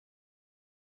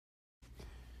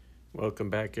Welcome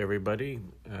back, everybody.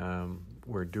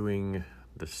 We're doing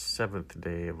the 7th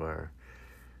day of our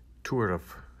tour of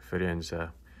Firenze,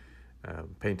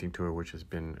 painting tour, which has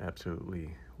been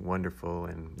absolutely wonderful.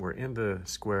 And we're in the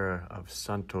square of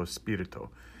Santo Spirito,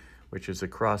 which is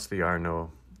across the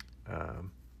Arno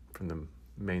from the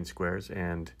main squares.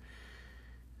 And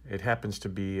it happens to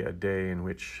be a day in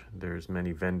which there's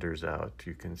many vendors out.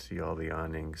 You can see all the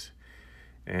awnings.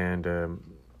 And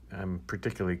I'm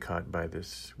particularly caught by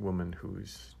this woman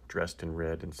who's dressed in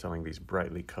red and selling these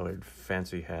brightly colored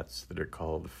fancy hats that are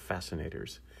called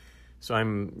Fascinators. So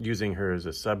I'm using her as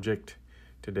a subject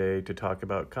today to talk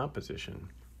about composition.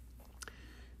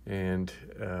 And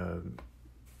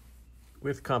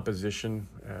with composition,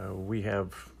 we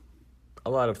have a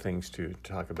lot of things to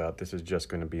talk about. This is just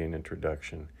going to be an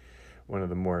introduction. One of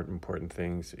the more important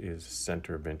things is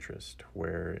center of interest.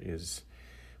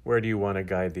 Where do you want to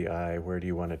guide the eye? Where do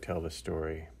you want to tell the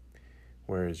story?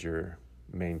 Where is your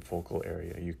main focal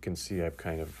area? You can see I've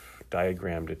kind of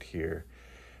diagrammed it here.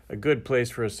 A good place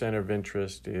for a center of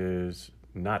interest is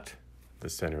not the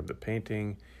center of the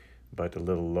painting, but a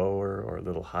little lower or a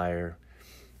little higher.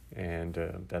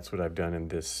 And that's what I've done in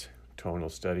this tonal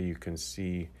study. You can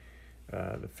see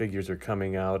the figures are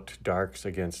coming out, darks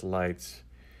against lights.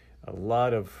 A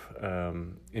lot of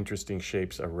interesting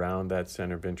shapes around that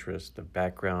center of interest. The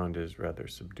background is rather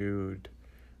subdued.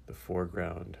 The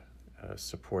foreground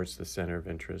supports the center of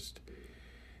interest.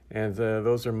 And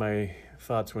those are my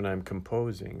thoughts when I'm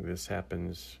composing. This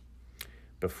happens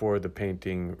before the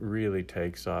painting really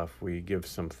takes off. We give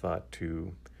some thought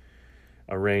to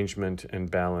arrangement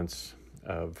and balance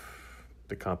of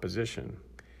the composition.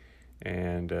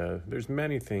 And there's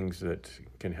many things that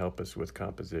can help us with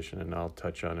composition, and I'll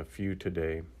touch on a few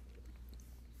today.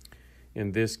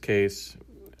 In this case,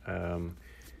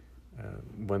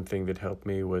 one thing that helped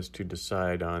me was to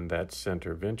decide on that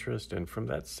center of interest, and from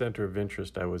that center of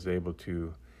interest, I was able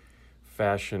to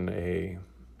fashion a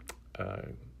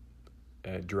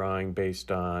drawing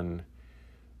based on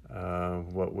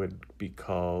what would be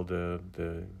called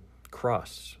the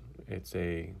cross. It's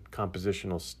a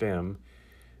compositional stem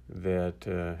that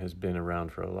has been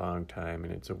around for a long time,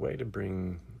 and it's a way to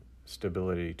bring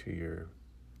stability to your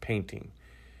painting.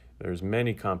 There's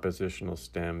many compositional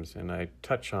stems, and I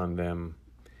touch on them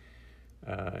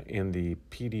in the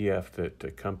PDF that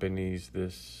accompanies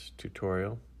this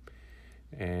tutorial,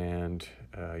 and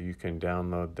you can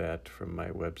download that from my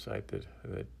website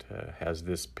that has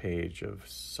this page of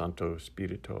Santo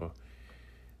Spirito.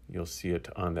 You'll see it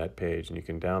on that page, and you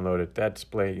can download it. That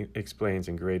explains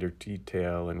in greater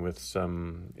detail and with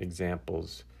some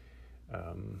examples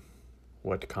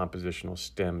what compositional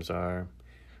stems are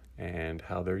and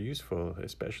how they're useful,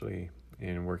 especially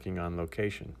in working on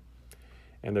location.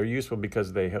 And they're useful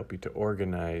because they help you to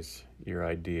organize your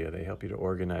idea. They help you to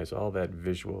organize all that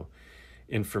visual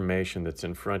information that's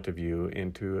in front of you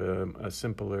into a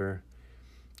simpler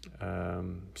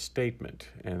statement.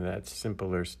 And that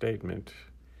simpler statement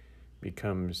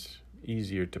becomes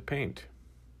easier to paint.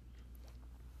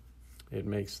 It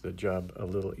makes the job a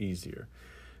little easier.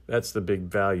 That's the big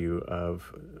value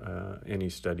of any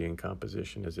study in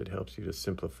composition, is it helps you to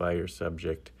simplify your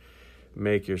subject,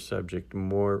 make your subject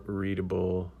more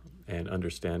readable and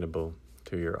understandable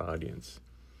to your audience.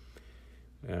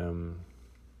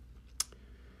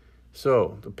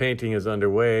 So the painting is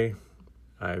underway.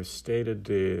 I've stated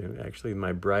actually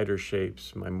my brighter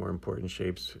shapes, my more important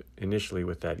shapes, initially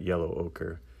with that yellow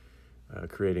ochre,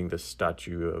 creating the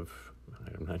statue of,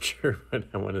 I'm not sure what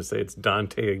I want to say, it's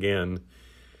Dante again,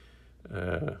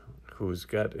 who's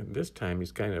got, this time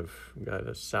he's kind of got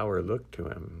a sour look to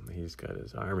him. He's got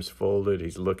his arms folded,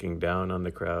 he's looking down on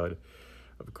the crowd.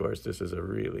 Of course, this is a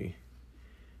really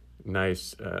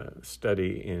nice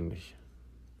study in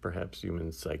perhaps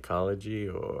human psychology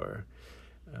or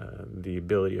the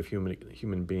ability of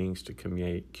human beings to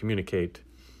communicate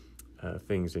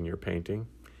things in your painting.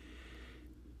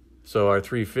 So our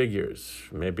three figures,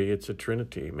 maybe it's a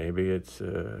trinity, maybe it's,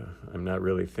 I'm not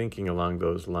really thinking along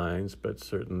those lines, but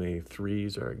certainly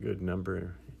threes are a good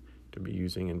number to be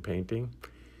using in painting.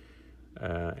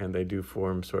 And they do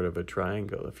form sort of a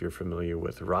triangle. If you're familiar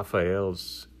with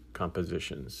Raphael's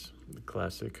compositions, the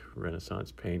classic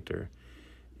Renaissance painter,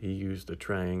 he used a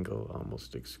triangle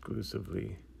almost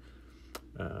exclusively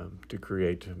to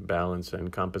create balance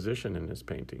and composition in his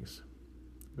paintings.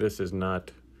 This is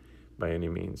not by any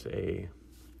means a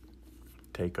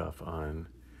takeoff on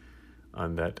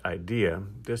that idea.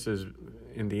 This is,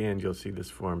 in the end, you'll see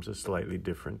this forms a slightly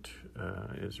different,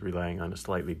 is relying on a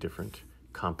slightly different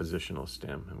compositional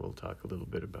stem, and we'll talk a little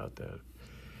bit about that.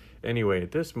 Anyway,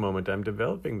 at this moment, I'm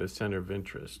developing the center of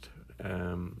interest.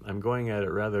 I'm going at it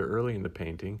rather early in the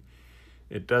painting.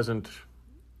 It doesn't,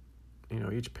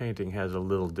 each painting has a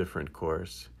little different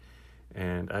course,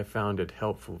 and I found it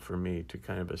helpful for me to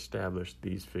kind of establish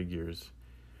these figures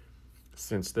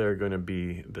since they're going to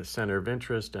be the center of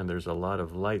interest and there's a lot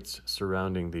of lights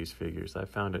surrounding these figures. I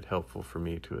found it helpful for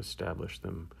me to establish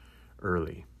them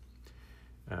early.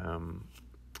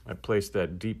 I placed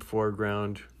that deep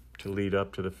foreground to lead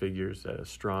up to the figures, a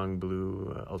strong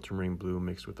blue, ultramarine blue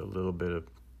mixed with a little bit of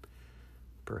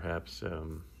perhaps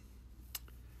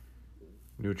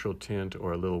neutral tint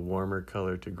or a little warmer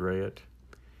color to gray it.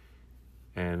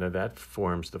 And that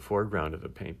forms the foreground of the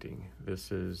painting.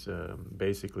 This is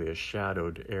basically a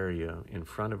shadowed area in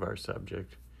front of our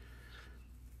subject.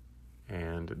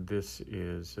 And this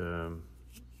is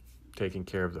taking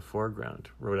care of the foreground.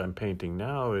 What I'm painting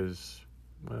now is,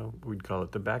 well, we'd call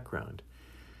it the background.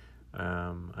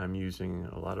 I'm using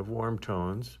a lot of warm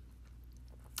tones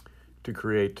to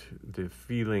create the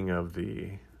feeling of the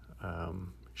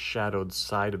shadowed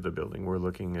side of the building. We're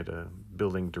looking at a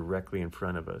building directly in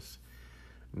front of us,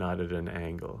 not at an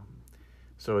angle.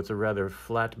 So it's a rather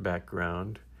flat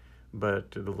background,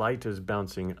 but the light is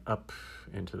bouncing up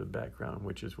into the background,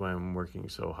 which is why I'm working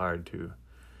so hard to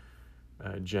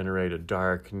generate a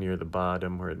dark near the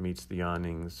bottom where it meets the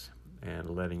awnings and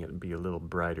letting it be a little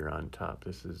brighter on top.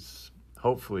 This is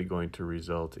hopefully going to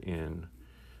result in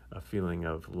a feeling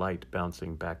of light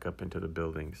bouncing back up into the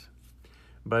buildings.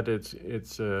 But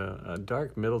it's a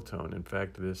dark middle tone. In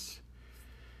fact, this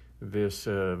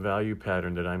value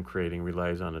pattern that I'm creating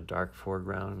relies on a dark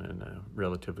foreground and a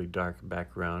relatively dark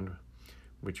background,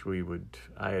 which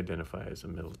I identify as a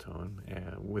middle tone,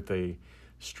 with a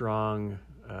strong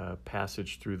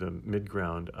passage through the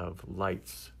midground of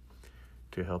lights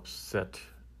to help set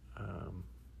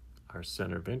our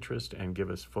center of interest and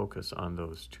give us focus on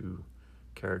those two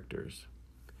characters.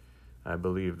 I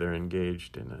believe they're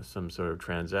engaged in some sort of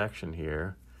transaction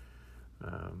here.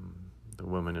 The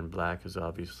woman in black has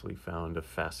obviously found a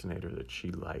fascinator that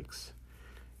she likes,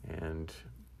 and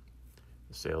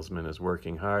the salesman is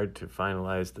working hard to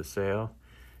finalize the sale.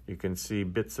 You can see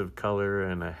bits of color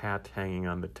and a hat hanging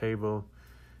on the table.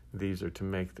 These are to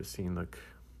make the scene look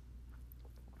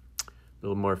a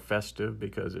little more festive,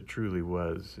 because it truly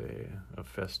was a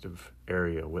festive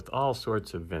area with all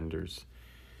sorts of vendors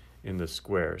in the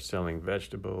square, selling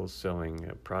vegetables, selling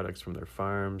products from their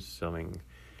farms, selling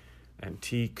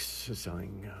antiques,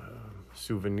 selling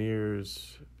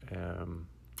souvenirs.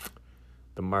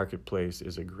 The marketplace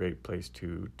is a great place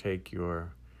to take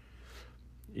your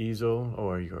easel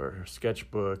or your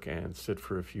sketchbook and sit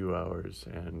for a few hours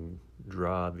and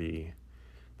draw the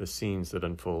scenes that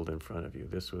unfold in front of you.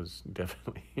 This was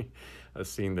definitely a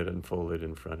scene that unfolded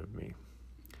in front of me.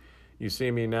 You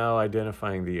see me now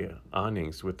identifying the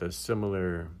awnings with a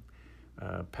similar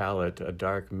palette, a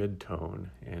dark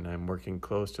mid-tone, and I'm working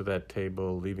close to that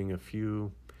table, leaving a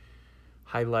few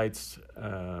highlights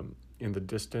in the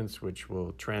distance, which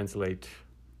will translate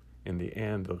in the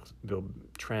end. They'll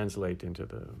translate into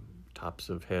the tops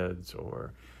of heads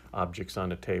or objects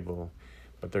on a table,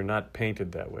 but they're not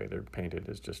painted that way. They're painted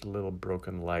as just little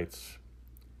broken lights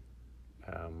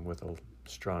with a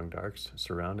strong darks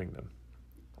surrounding them.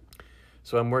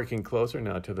 So I'm working closer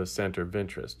now to the center of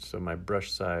interest. So my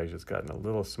brush size has gotten a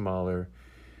little smaller.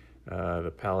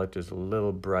 The palette is a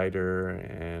little brighter,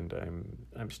 and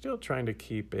I'm still trying to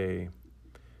keep a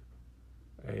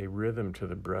rhythm to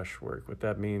the brush work. What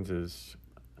that means is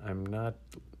I'm not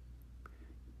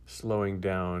slowing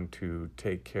down to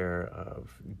take care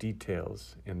of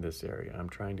details in this area. I'm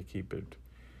trying to keep it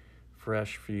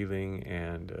fresh feeling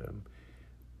and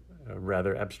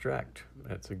rather abstract.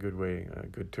 That's a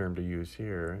good term to use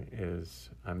here, is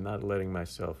I'm not letting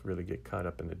myself really get caught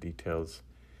up in the details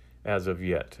as of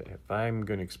yet. If I'm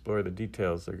going to explore the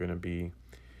details, they're going to be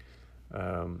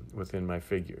within my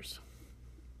figures.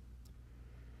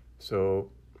 So,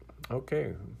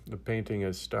 okay, the painting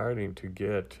is starting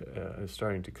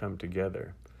to come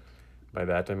together. By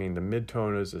that I mean the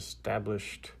midtone is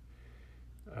established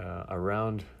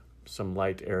around some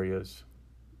light areas,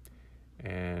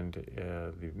 and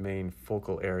the main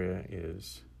focal area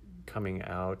is coming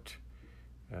out.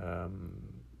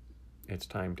 It's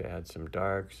time to add some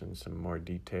darks and some more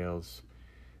details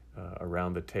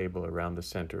around the table, around the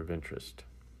center of interest.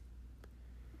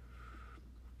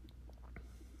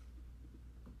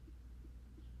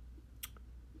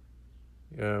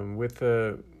 With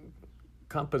the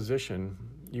composition,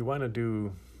 you want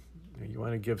to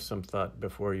give some thought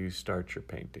before you start your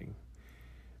painting.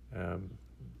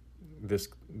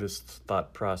 This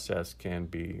thought process can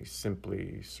be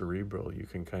simply cerebral. You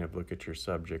can kind of look at your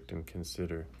subject and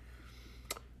consider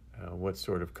what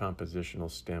sort of compositional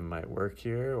stem might work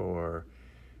here, or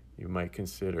you might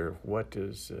consider what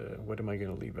am I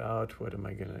going to leave out, what am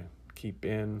I going to keep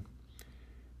in.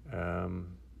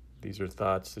 These are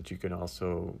thoughts that you can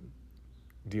also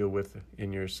deal with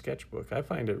in your sketchbook. I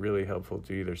find it really helpful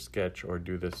to either sketch or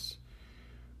do this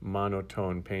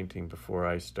monotone painting before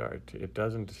I start. It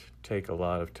doesn't take a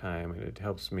lot of time, and it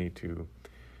helps me to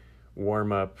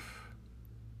warm up,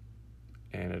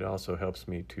 and it also helps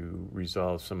me to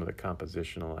resolve some of the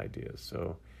compositional ideas.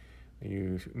 So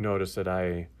you notice that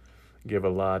I give a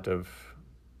lot of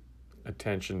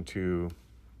attention to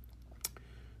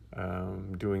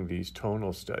doing these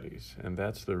tonal studies, and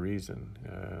that's the reason.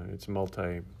 It's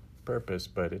multi-purpose,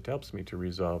 but it helps me to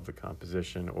resolve the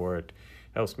composition, or it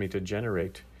helps me to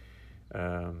generate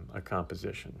a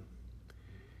composition.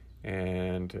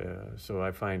 And so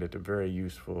I find it a very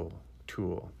useful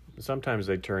tool. Sometimes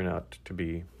they turn out to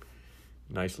be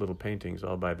nice little paintings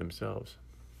all by themselves.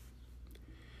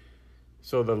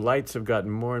 So the lights have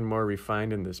gotten more and more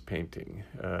refined in this painting.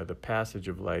 The passage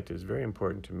of light is very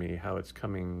important to me, how it's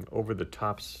coming over the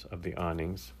tops of the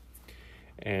awnings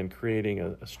and creating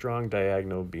a strong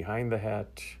diagonal behind the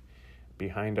hat,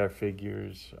 behind our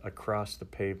figures, across the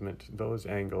pavement. Those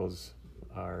angles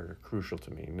are crucial to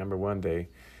me. Number one, they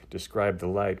describe the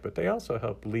light, but they also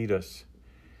help lead us.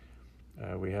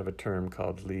 We have a term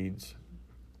called leads,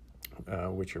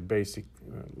 which are basic.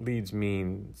 Leads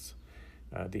means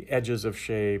the edges of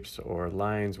shapes or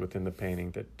lines within the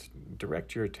painting that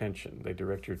direct your attention. They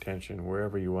direct your attention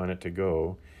wherever you want it to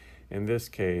go. In this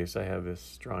case, I have this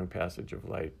strong passage of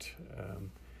light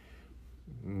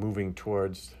moving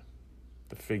towards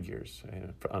the figures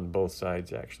on both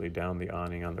sides, actually, down the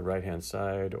awning on the right-hand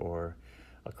side or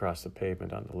across the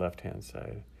pavement on the left-hand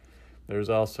side. There's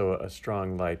also a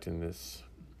strong light in this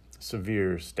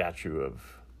severe statue of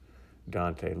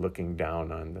Dante looking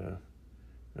down on the...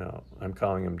 No, I'm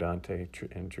calling him Dante.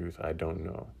 In truth, I don't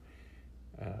know.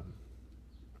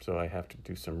 So I have to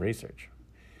do some research.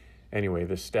 Anyway,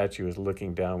 this statue is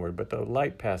looking downward, but the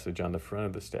light passage on the front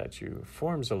of the statue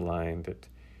forms a line that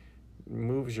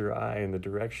moves your eye in the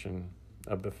direction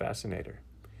of the Fascinator.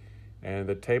 And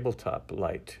the tabletop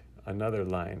light, another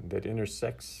line that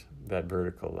intersects that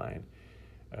vertical line,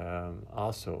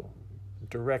 also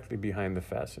directly behind the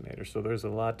Fascinator. So there's a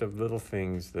lot of little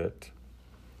things that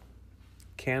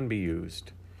can be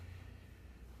used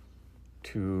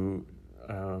to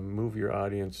move your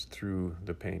audience through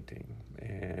the painting.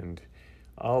 And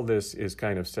all this is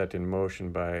kind of set in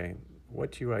motion by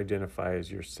what you identify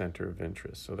as your center of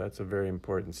interest. So that's a very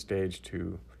important stage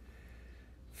to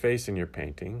face in your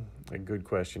painting. A good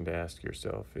question to ask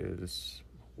yourself is,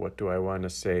 what do I want to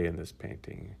say in this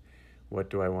painting? What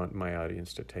do I want my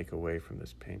audience to take away from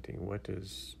this painting? What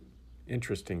is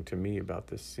interesting to me about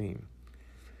this scene?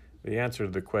 The answer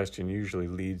to the question usually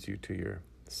leads you to your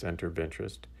center of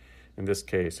interest. In this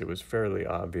case, it was fairly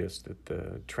obvious that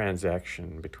the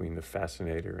transaction between the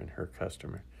Fascinator and her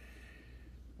customer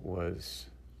was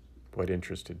what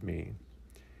interested me.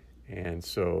 And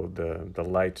so the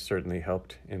light certainly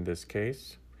helped in this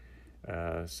case.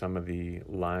 Some of the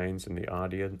lines in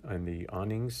the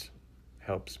awnings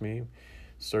helps me.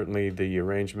 Certainly the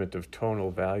arrangement of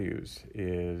tonal values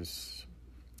is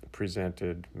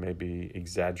presented, maybe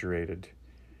exaggerated,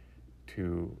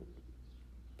 to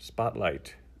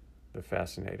spotlight the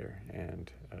Fascinator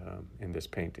and in this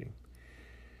painting.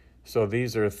 So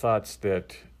these are thoughts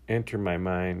that enter my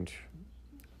mind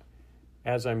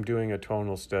as I'm doing a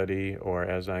tonal study or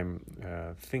as I'm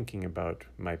thinking about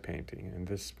my painting. And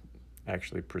this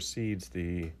actually precedes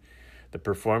the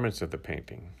performance of the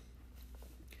painting.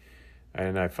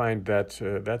 And I find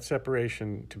that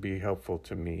separation to be helpful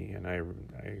to me, and I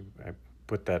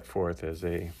put that forth as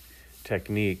a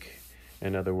technique.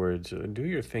 In other words, do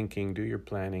your thinking, do your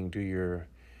planning, do your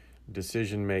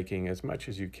decision-making as much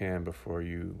as you can before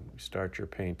you start your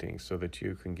painting, so that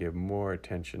you can give more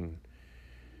attention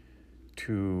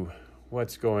to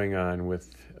what's going on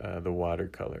with the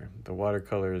watercolor. The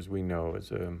watercolor, as we know,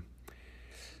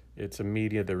 it's a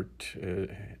media that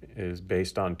is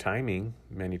based on timing.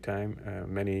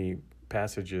 Many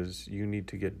passages you need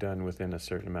to get done within a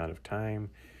certain amount of time,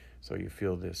 so you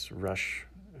feel this rush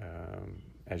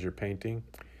as you're painting.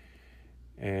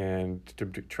 And to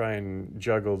try and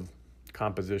juggle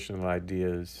compositional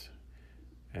ideas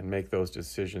and make those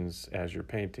decisions as you're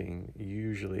painting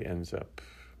usually ends up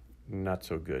not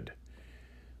so good.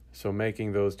 So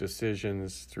making those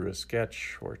decisions through a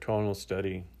sketch or tonal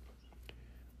study,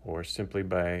 or simply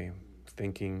by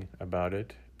thinking about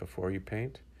it before you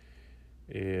paint,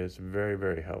 is very,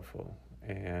 very helpful.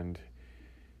 And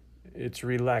it's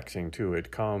relaxing too.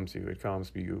 It calms you. It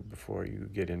calms you before you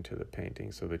get into the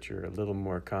painting so that you're a little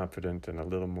more confident and a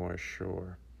little more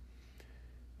sure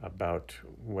about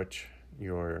what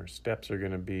your steps are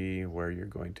going to be, where you're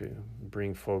going to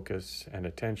bring focus and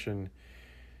attention.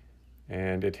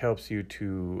 And it helps you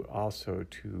to also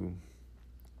to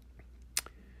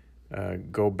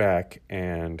go back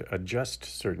and adjust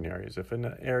certain areas. If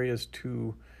an area is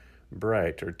too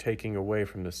bright or taking away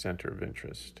from the center of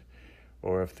interest,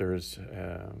 or if there's,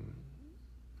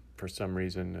 for some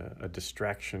reason, a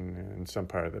distraction in some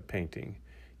part of the painting,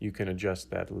 you can adjust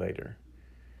that later.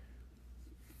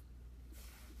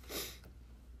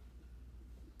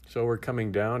 So we're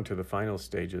coming down to the final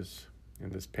stages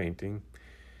in this painting.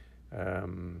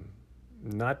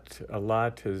 Not a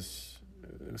lot has,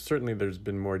 certainly there's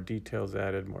been more details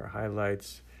added, more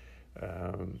highlights,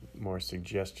 more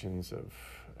suggestions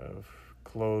of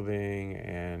clothing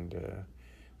and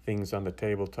things on the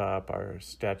tabletop. Our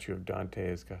statue of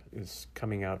Dante is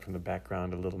coming out from the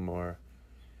background a little more.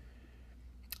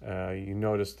 You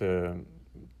notice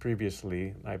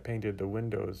previously I painted the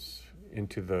windows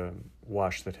into the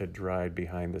wash that had dried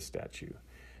behind the statue.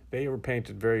 They were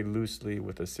painted very loosely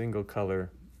with a single color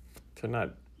to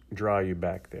not draw you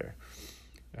back there.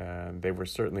 They were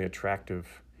certainly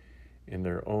attractive in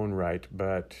their own right,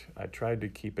 but I tried to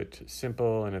keep it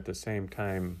simple and at the same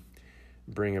time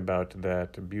bring about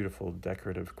that beautiful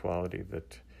decorative quality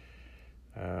that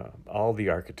all the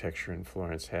architecture in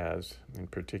Florence has. In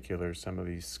particular, some of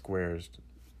these squares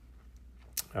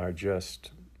are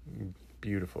just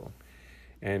beautiful.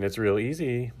 And it's real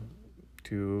easy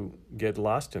to get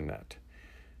lost in that.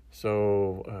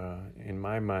 So in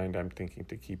my mind, I'm thinking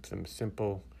to keep them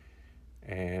simple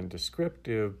and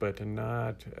descriptive, but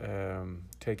not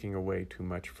taking away too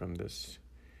much from this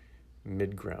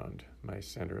midground, my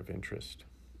center of interest.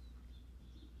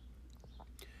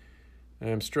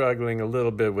 And I'm struggling a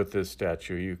little bit with this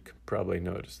statue. You could probably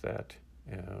notice that.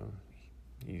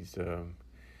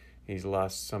 He's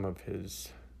lost some of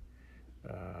his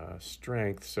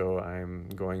strength, so I'm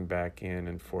going back in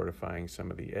and fortifying some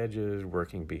of the edges,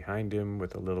 working behind him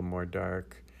with a little more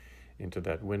dark into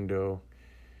that window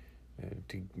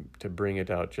to bring it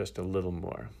out just a little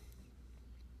more.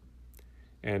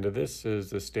 And this is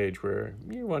the stage where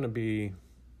you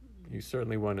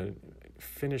certainly want to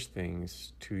finish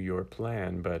things to your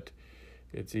plan, but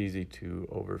it's easy to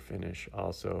overfinish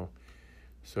also.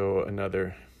 So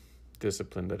another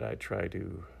discipline that I try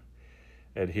to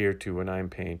adhere to when I'm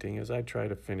painting is I try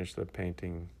to finish the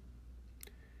painting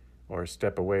or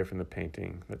step away from the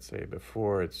painting, let's say,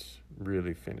 before it's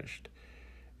really finished,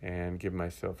 and give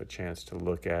myself a chance to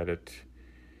look at it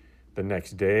the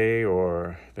next day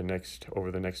or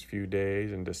over the next few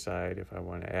days and decide if I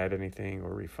want to add anything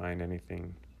or refine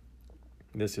anything.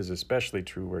 This is especially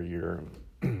true where you're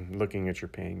looking at your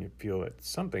painting, you feel that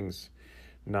something's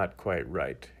not quite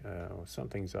right,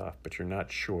 something's off, but you're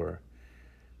not sure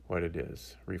what it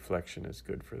is. Reflection is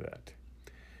good for that.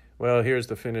 Well, here's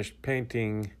the finished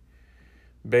painting.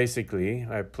 Basically,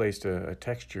 I placed a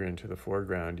texture into the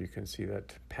foreground. You can see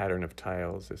that pattern of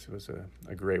tiles. This was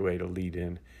a great way to lead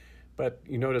in. But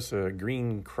you notice a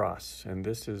green cross, and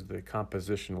this is the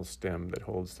compositional stem that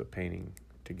holds the painting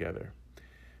together.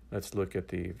 Let's look at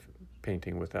the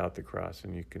painting without the cross,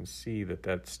 and you can see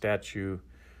that statue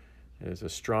is a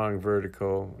strong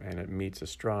vertical, and it meets a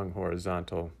strong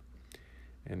horizontal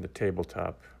in the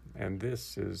tabletop. And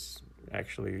this is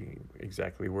actually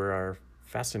exactly where our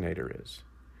Fascinator is.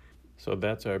 So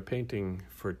that's our painting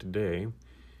for today.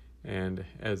 And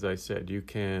as I said, you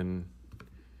can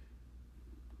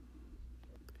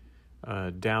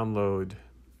download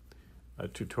a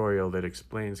tutorial that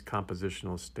explains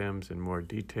compositional stems in more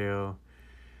detail.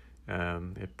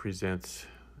 It presents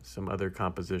some other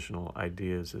compositional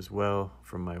ideas as well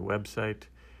from my website,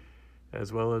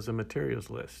 as well as a materials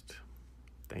list.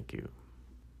 Thank you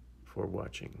for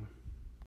watching.